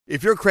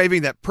If you're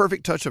craving that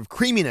perfect touch of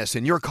creaminess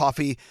in your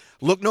coffee,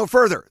 look no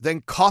further than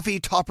Coffee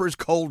Topper's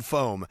Cold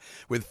Foam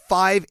with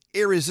 5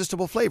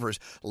 irresistible flavors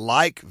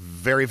like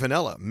very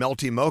vanilla,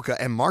 melty mocha,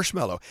 and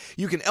marshmallow.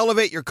 You can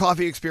elevate your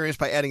coffee experience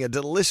by adding a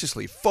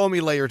deliciously foamy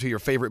layer to your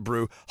favorite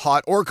brew,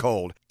 hot or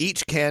cold.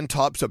 Each can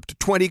tops up to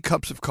 20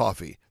 cups of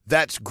coffee.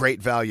 That's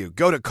great value.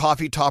 Go to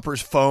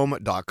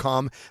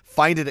coffeetoppersfoam.com,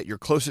 find it at your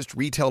closest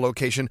retail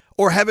location,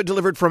 or have it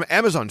delivered from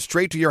Amazon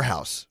straight to your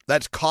house.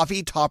 That's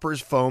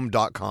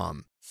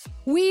coffeetoppersfoam.com.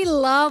 We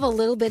love a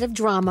little bit of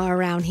drama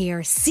around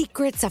here.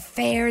 Secrets,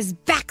 affairs,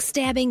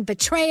 backstabbing,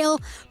 betrayal.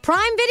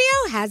 Prime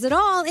Video has it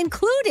all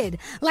included,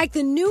 like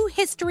the new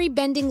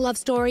history-bending love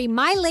story,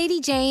 My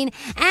Lady Jane,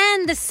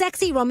 and the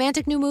sexy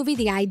romantic new movie,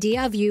 The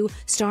Idea of You,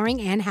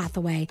 starring Anne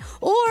Hathaway.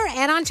 Or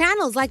add-on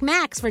channels like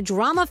Max for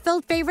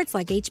drama-filled favorites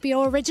like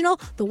HBO original,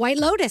 The White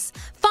Lotus.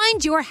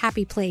 Find your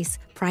happy place.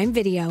 Prime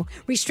Video.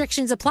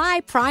 Restrictions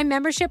apply. Prime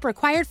membership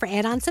required for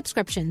add-on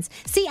subscriptions.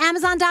 See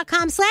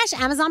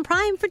Amazon.com/Amazon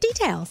Prime for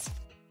details.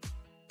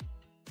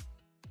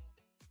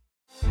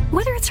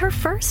 Whether it's her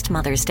first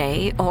Mother's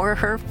Day or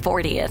her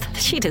 40th,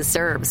 she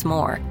deserves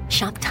more.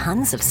 Shop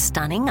tons of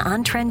stunning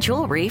on-trend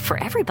jewelry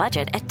for every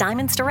budget at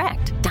Diamonds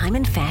Direct.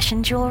 Diamond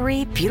fashion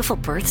jewelry, beautiful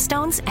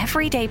birthstones,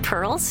 everyday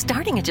pearls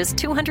starting at just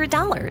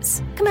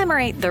 $200.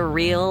 Commemorate the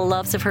real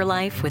loves of her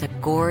life with a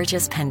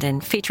gorgeous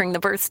pendant featuring the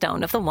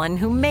birthstone of the one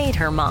who made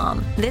her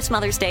mom. This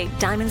Mother's Day,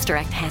 Diamonds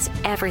Direct has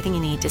everything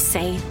you need to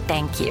say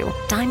thank you.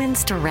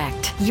 Diamonds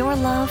Direct. Your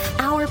love,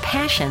 our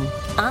passion.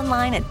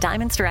 Online at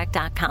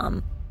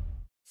diamondsdirect.com.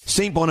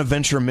 St.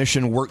 Bonaventure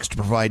Mission works to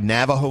provide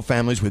Navajo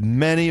families with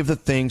many of the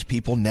things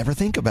people never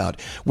think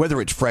about. Whether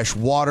it's fresh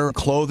water,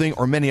 clothing,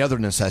 or many other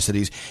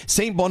necessities,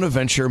 St.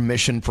 Bonaventure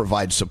Mission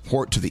provides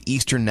support to the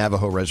Eastern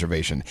Navajo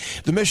Reservation.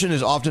 The mission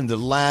is often the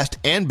last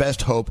and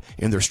best hope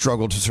in their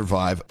struggle to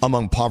survive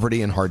among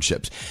poverty and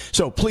hardships.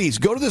 So please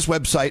go to this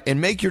website and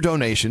make your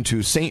donation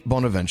to St.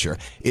 Bonaventure.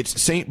 It's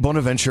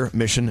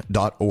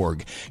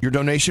stbonaventuremission.org. Your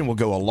donation will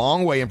go a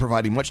long way in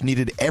providing much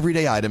needed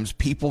everyday items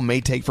people may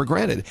take for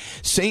granted.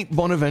 St.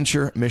 bonaventuremission.org.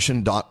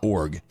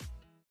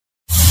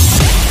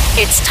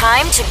 It's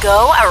time to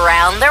go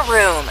around the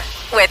room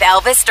with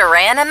Elvis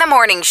Duran and the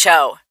Morning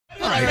Show.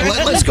 All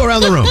right, let's go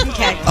around the room.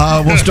 Okay.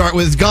 We'll start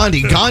with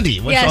Gandhi. Gandhi,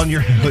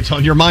 what's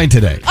on your mind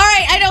today? All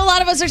right, I know a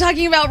lot of us are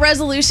talking about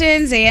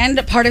resolutions,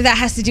 and part of that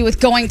has to do with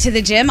going to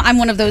the gym. I'm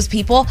one of those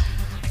people.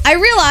 I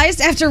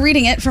realized after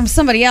reading it from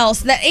somebody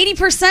else that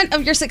 80%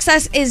 of your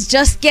success is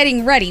just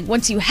getting ready.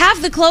 Once you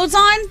have the clothes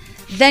on,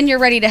 then you're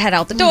ready to head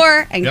out the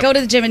door and go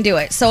to the gym and do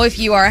it. So if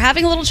you are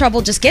having a little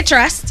trouble, just get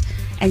dressed,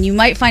 and you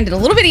might find it a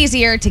little bit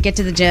easier to get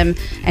to the gym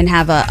and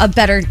have a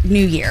better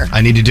new year.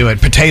 I need to do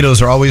it.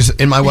 Potatoes are always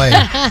in my way.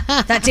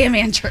 That damn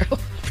Andrew.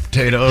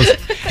 Potatoes.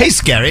 Hey,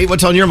 Scary,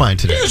 what's on your mind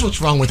today? Here's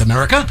what's wrong with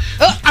America.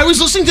 I was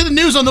listening to the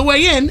news on the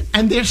way in,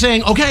 and they're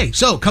saying, okay,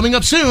 so coming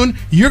up soon,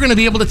 you're going to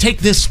be able to take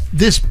this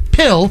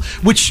pill,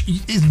 which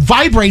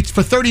vibrates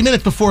for 30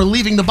 minutes before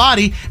leaving the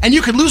body, and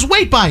you can lose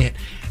weight by it.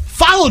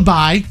 Followed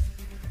by,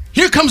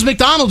 here comes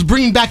McDonald's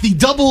bringing back the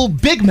double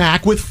Big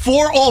Mac with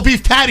 4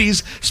 all-beef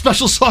patties,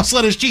 special sauce,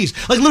 lettuce, cheese.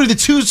 Like, literally, the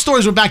 2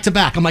 stores were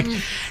back-to-back. I'm like,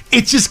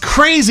 it's just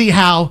crazy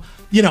how,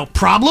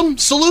 problem,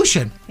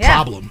 solution,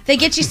 problem. They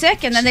get you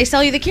sick, and then they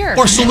sell you the cure.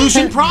 Or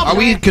solution, problem. Are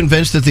we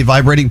convinced that the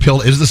vibrating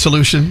pill is the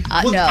solution? No.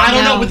 I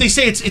don't know, but they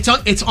say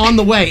it's on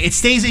the way. It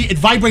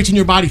vibrates in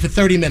your body for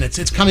 30 minutes.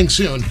 It's coming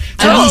soon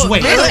to lose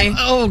weight. Really?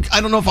 Oh,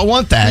 I don't know if I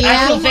want that.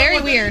 Yeah,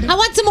 very weird. I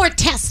want some more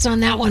tests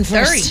on that one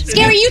first.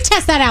 Scary, you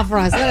test that out for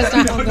us. Let us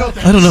know.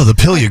 I don't know. The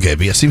pill you gave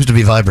me, it seems to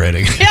be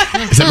vibrating.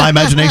 Is it my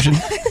imagination?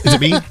 Is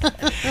it me?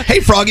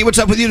 Hey, Froggy, what's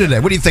up with you today?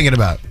 What are you thinking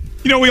about?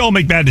 We all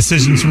make bad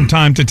decisions from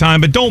time to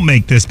time, but don't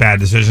make this bad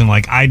decision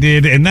like I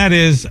did. And that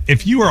is,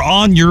 if you are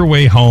on your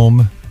way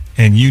home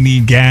and you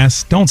need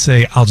gas, don't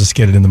say, I'll just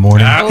get it in the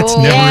morning. It's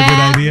never a good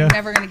idea.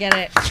 Never going to get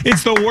it.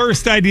 It's the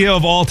worst idea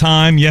of all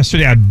time.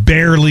 Yesterday, I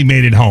barely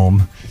made it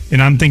home.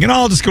 And I'm thinking,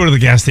 I'll just go to the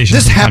gas station.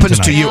 This happens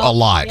to you a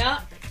lot.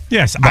 Yeah.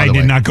 Yes, I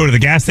did not go to the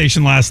gas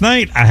station last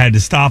night. I had to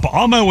stop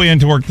on my way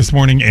into work this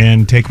morning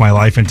and take my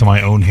life into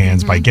my own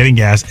hands by getting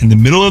gas in the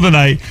middle of the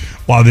night.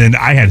 While then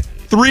I had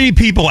 3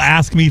 people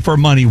ask me for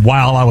money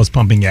while I was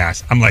pumping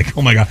gas. I'm like,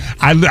 oh my God.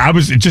 I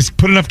was just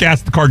put enough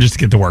gas in the car just to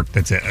get to work.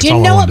 That's it. That's Do you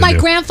know what my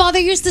grandfather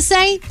used to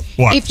say?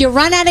 What? If you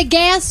run out of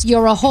gas,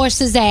 you're a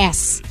horse's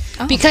ass.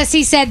 Because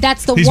he said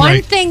that's the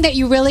one thing that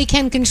you really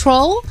can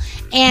control,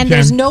 and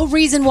there's no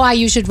reason why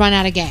you should run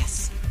out of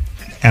gas.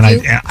 And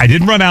I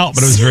didn't run out,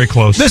 but it was very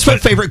close. This is my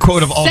favorite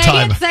quote of all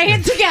time. Say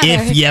it together.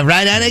 If you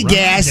run out of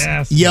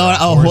gas, you're a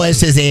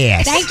horse's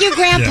ass. Thank you,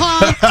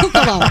 Grandpa.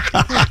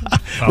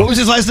 Kukalo. What was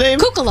his last name?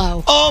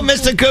 Kukalo. Oh,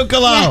 Mr.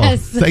 Kukalo.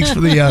 Yes. Thanks for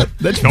the.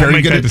 That's Don't very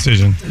make good that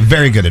decision.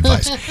 Very good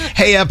advice.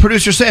 Hey,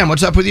 producer Sam,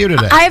 what's up with you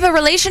today? I have a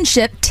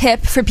relationship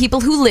tip for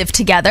people who live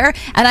together,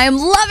 and I am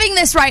loving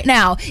this right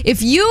now.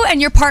 If you and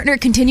your partner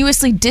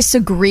continuously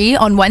disagree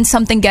on when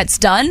something gets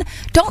done,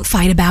 don't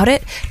fight about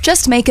it.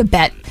 Just make a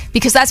bet.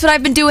 Because that's what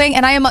I've been doing,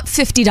 and I am up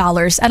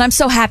 $50, and I'm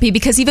so happy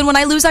because even when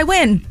I lose, I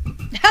win.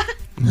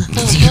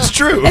 It's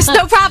true. It's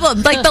no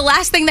problem. Like the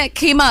last thing that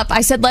came up,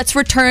 I said, let's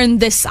return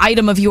this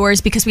item of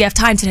yours because we have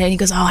time today. And he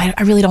goes, I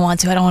really don't want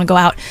to. I don't want to go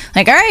out.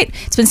 Like, all right,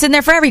 it's been sitting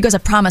there forever. He goes, I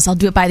promise I'll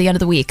do it by the end of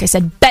the week. I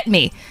said, bet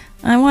me.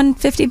 I won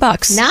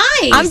 $50.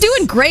 Nice. I'm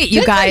doing great, you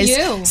Good for guys.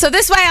 you. So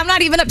this way, I'm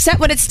not even upset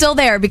when it's still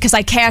there because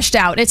I cashed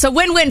out. It's a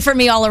win-win for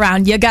me all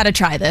around. You got to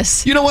try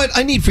this. You know what?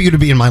 I need for you to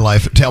be in my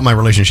life to help my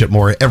relationship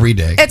more every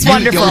day. It's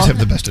wonderful. You always have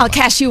the best I'll advice.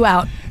 cash you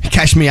out.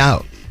 Cash me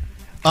out.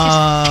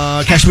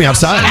 Cash me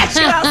outside.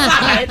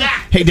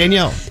 Hey,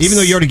 Danielle, even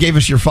though you already gave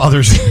us your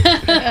father's...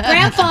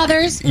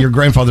 your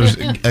grandfather's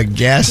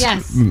gas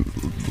Yes.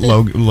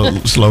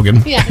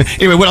 slogan. Yes.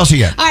 Anyway, what else you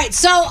got? All right,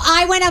 so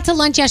I went out to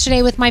lunch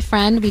yesterday with my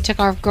friend. We took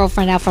our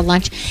girlfriend out for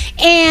lunch,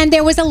 and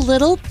there was a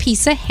little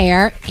piece of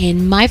hair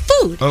in my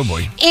food. Oh,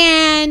 boy.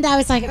 And I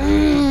was like,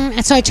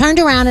 and so I turned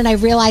around and I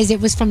realized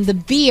it was from the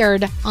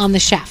beard on the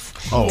chef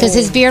because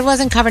his beard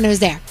wasn't covered and it was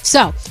there.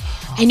 So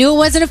I knew it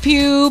wasn't a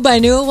pube. I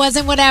knew it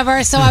wasn't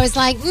whatever. So I was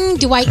like,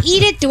 do I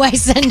eat it? Do I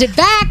send it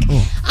back?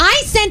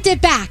 I sent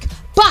it back.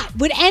 But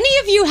would any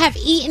of you have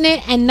eaten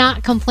it and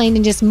not complained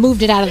and just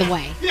moved it out of the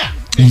way? Yeah.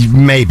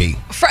 Maybe.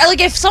 For, like,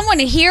 if someone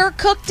here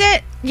cooked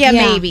it,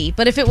 maybe.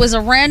 But if it was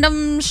a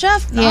random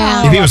chef, no.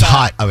 Yeah. If he was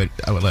hot, I would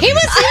let He him.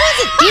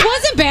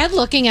 wasn't bad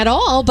looking at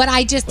all, but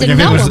I just Like didn't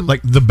if it know was him.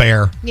 like the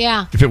bear.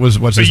 Yeah. If it was,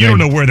 what's But his you name?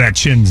 don't know where that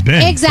chin's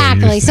been.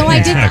 Exactly. So I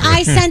did. Exactly.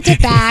 I sent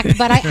it back,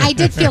 but I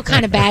did feel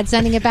kind of bad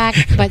sending it back.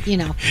 But you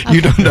know,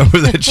 You don't know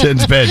where that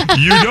chin's been.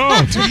 You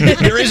don't.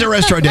 There is a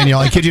restaurant, Danielle.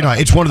 I kid you not.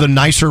 It's one of the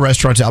nicer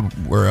restaurants out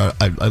where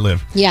I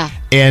live. Yeah.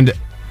 And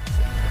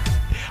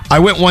I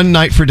went one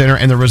night for dinner,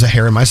 and there was a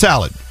hair in my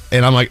salad.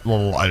 And I'm like,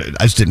 well, I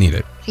just didn't eat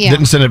it. Yeah.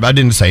 Didn't send it. I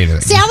didn't say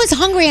anything. See, I was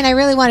hungry and I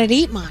really wanted to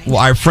eat mine. Well,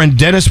 our friend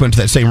Dennis went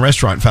to that same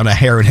restaurant and found a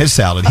hair in his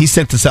salad. He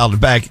sent the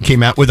salad back and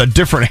came out with a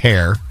different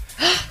hair.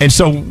 And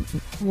so,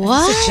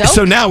 What?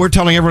 so now we're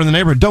telling everyone in the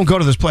neighborhood, don't go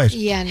to this place.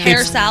 Yeah. No, Hair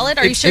no. salad?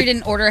 Are you sure you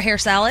didn't order a hair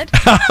salad?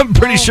 I'm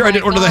pretty sure I my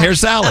didn't order the God. hair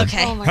salad.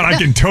 Okay. Oh my And I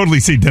God. can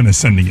totally see Dennis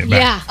sending it back.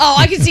 Yeah. Oh,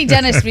 I can see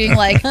Dennis being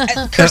like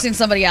cursing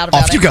somebody out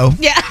about Off it. you go.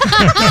 Yeah.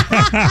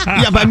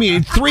 Yeah, but I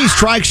mean, 3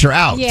 strikes are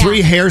out. Yeah.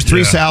 3 hairs, 3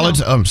 Yeah.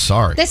 salads. I'm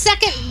sorry. The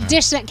second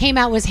dish that came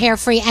out was hair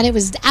free, and it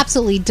was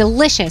absolutely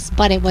delicious.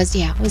 But it was,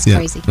 it was Yeah.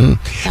 crazy.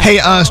 Hey,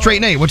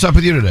 Straight Nate, what's up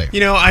with you today? You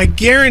know, I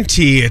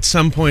guarantee at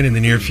some point in the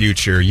near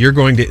future, you're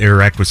going to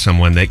interact with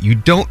someone that you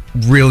don't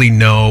really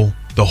know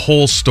the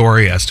whole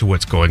story as to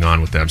what's going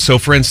on with them. So,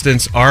 for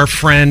instance, our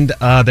friend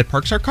that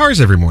parks our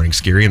cars every morning,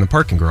 Scary, in the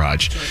parking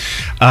garage,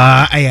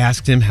 I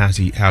asked him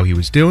how he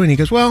was doing. He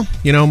goes, well,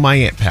 you know, my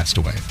aunt passed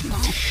away.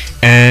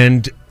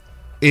 And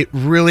it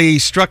really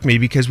struck me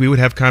because we would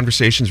have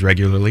conversations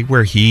regularly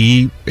where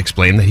he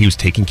explained that he was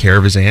taking care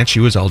of his aunt. She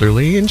was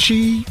elderly and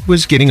she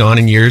was getting on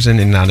in years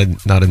and not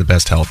in the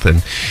best health.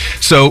 And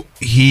so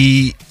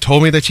he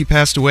told me that she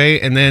passed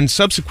away. And then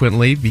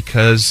subsequently,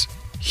 because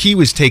he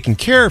was taking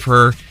care of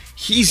her,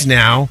 he's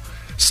now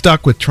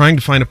stuck with trying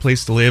to find a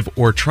place to live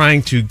or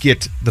trying to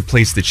get the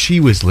place that she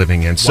was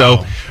living in.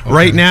 So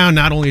right now,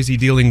 not only is he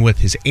dealing with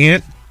his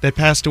aunt that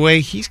passed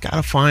away, he's got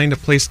to find a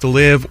place to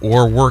live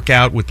or work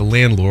out with the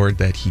landlord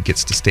that he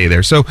gets to stay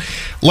there. So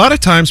a lot of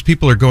times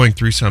people are going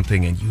through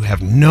something and you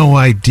have no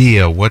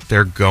idea what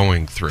they're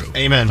going through.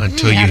 Amen.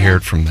 Until you hear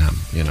it from them,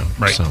 you know.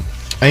 Right. So.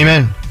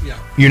 Amen. Yeah.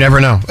 You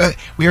never know.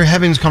 We were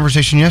having this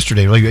conversation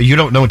yesterday. Like, you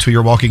don't know until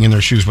you're walking in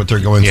their shoes what they're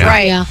going through.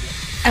 Right. Yeah.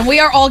 And we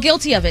are all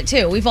guilty of it,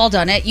 too. We've all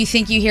done it. You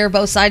think you hear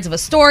both sides of a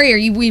story,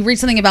 or we read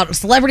something about a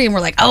celebrity and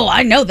we're like, oh,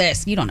 I know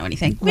this. You don't know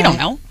anything. We don't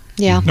know.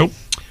 Yeah. Nope.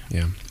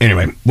 Yeah.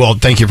 Anyway, well,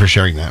 thank you for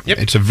sharing that. Yep.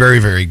 It's a very,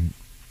 very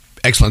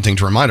excellent thing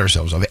to remind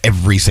ourselves of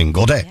every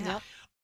single day. Yep.